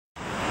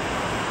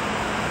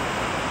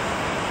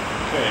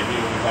Okay, and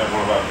here we have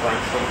one of our French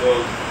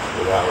windows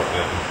with our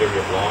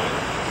interior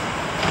blinds.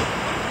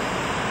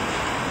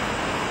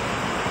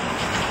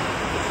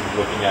 This is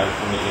looking at it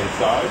from the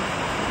inside.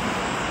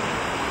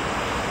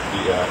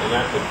 The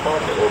inactive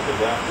part that opens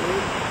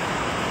afterwards.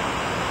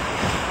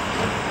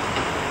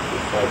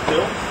 This side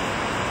tilts.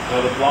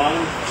 Now the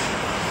blind.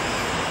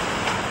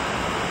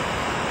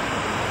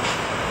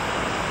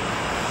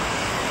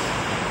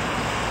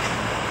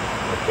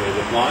 Okay,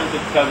 the blinds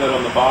are tethered on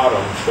the bottom,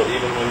 so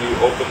even when you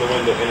open the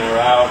window in or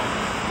out,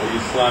 or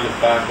you slam it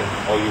back,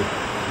 or you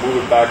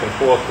move it back and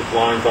forth, the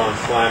blinds aren't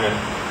slamming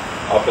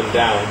up and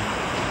down.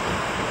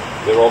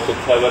 They're also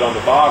tethered on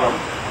the bottom.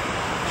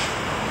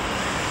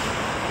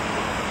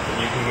 And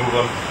you can move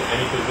them to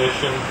any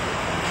position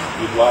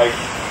you'd like.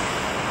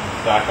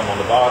 Stack them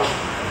on the bottom,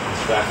 and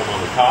stack them on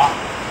the top.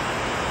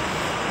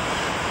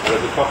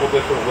 There's a couple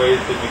different ways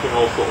that you can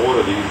also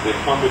order these. They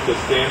come with the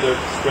standard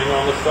string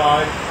on the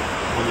side.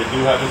 When they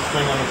do have the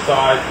string on the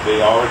side,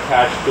 they are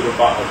attached to the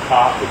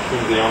top, which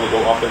means they only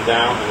go up and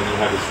down, and then you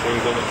have the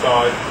strings on the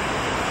side.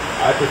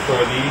 I prefer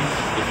these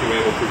if you're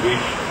able to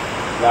reach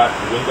that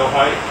window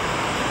height,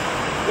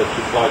 that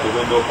you slide the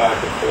window back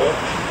and forth.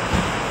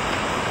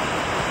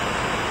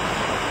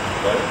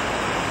 Okay.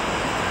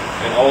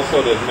 And also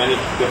there's many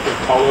different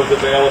colors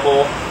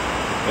available,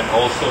 and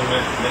also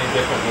many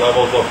different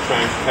levels of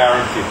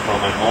transparency, from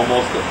an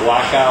almost a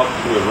blackout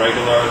to a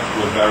regular to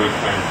a very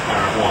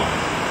transparent one.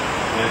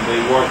 And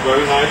they work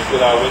very nice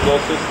with our window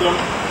system.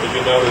 As you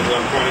notice,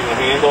 I'm turning the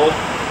handle,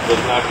 does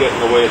not get in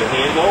the way of the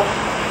handle.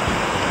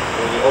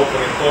 When you open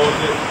and close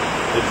it,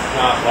 it's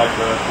not like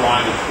the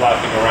blind is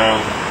flapping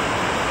around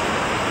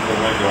in the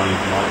window or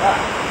anything like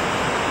that.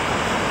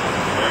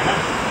 Very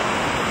nice.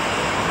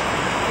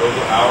 Those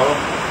are our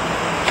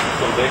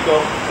Sondeco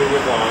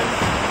interior blinds.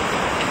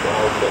 So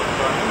I'll put in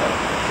front of